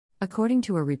According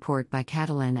to a report by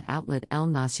Catalan outlet El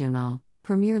Nacional,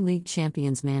 Premier League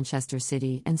champions Manchester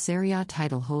City and Serie A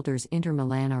title holders Inter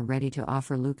Milan are ready to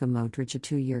offer Luka Modric a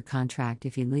 2-year contract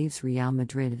if he leaves Real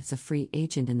Madrid as a free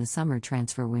agent in the summer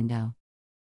transfer window.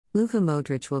 Luka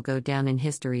Modric will go down in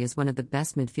history as one of the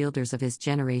best midfielders of his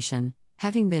generation,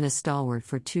 having been a stalwart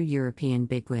for 2 European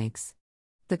bigwigs.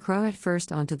 The Croat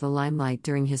first onto the limelight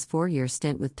during his 4-year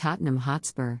stint with Tottenham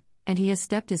Hotspur, and he has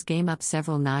stepped his game up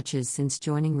several notches since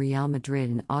joining Real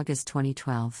Madrid in August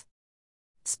 2012.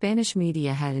 Spanish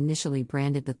media had initially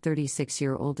branded the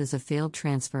 36-year-old as a failed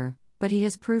transfer, but he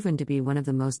has proven to be one of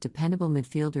the most dependable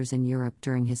midfielders in Europe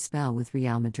during his spell with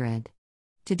Real Madrid.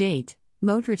 To date,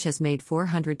 Modric has made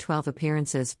 412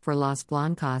 appearances for Los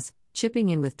Blancos, chipping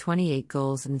in with 28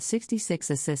 goals and 66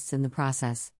 assists in the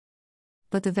process.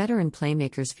 But the veteran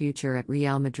playmaker's future at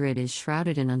Real Madrid is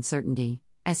shrouded in uncertainty,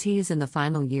 as he is in the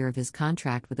final year of his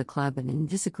contract with the club and in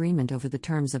disagreement over the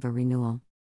terms of a renewal.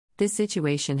 This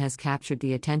situation has captured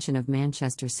the attention of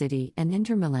Manchester City and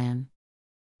Inter Milan.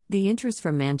 The interest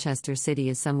from Manchester City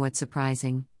is somewhat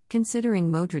surprising,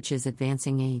 considering Modric's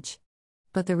advancing age.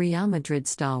 But the Real Madrid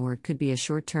stalwart could be a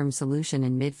short-term solution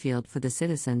in midfield for the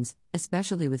citizens,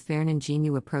 especially with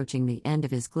Fernandinho approaching the end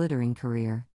of his glittering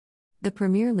career. The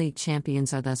Premier League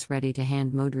champions are thus ready to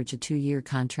hand Modric a 2-year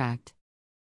contract.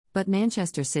 But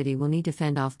Manchester City will need to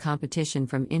fend off competition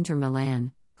from Inter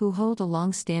Milan, who hold a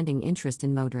long-standing interest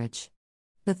in Modric.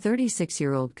 The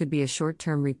 36-year-old could be a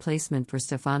short-term replacement for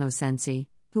Stefano Sensi,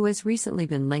 who has recently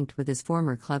been linked with his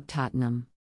former club Tottenham.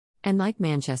 And like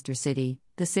Manchester City,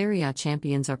 the Serie A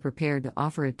champions are prepared to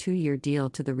offer a 2-year deal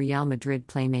to the Real Madrid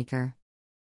playmaker.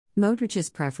 Modric's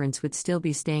preference would still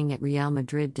be staying at Real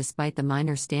Madrid despite the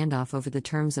minor standoff over the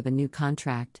terms of a new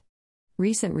contract.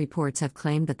 Recent reports have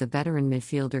claimed that the veteran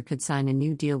midfielder could sign a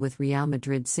new deal with Real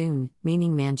Madrid soon,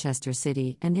 meaning Manchester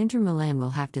City and Inter Milan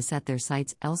will have to set their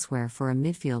sights elsewhere for a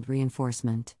midfield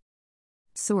reinforcement.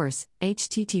 Source: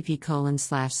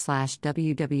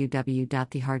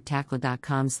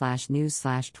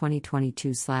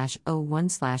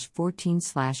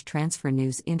 http://www.thehardtackle.com/news/2022/01/14/transfer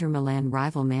news Inter Milan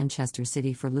rival Manchester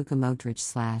City for Luka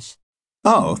Modric/.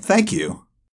 Oh, thank you.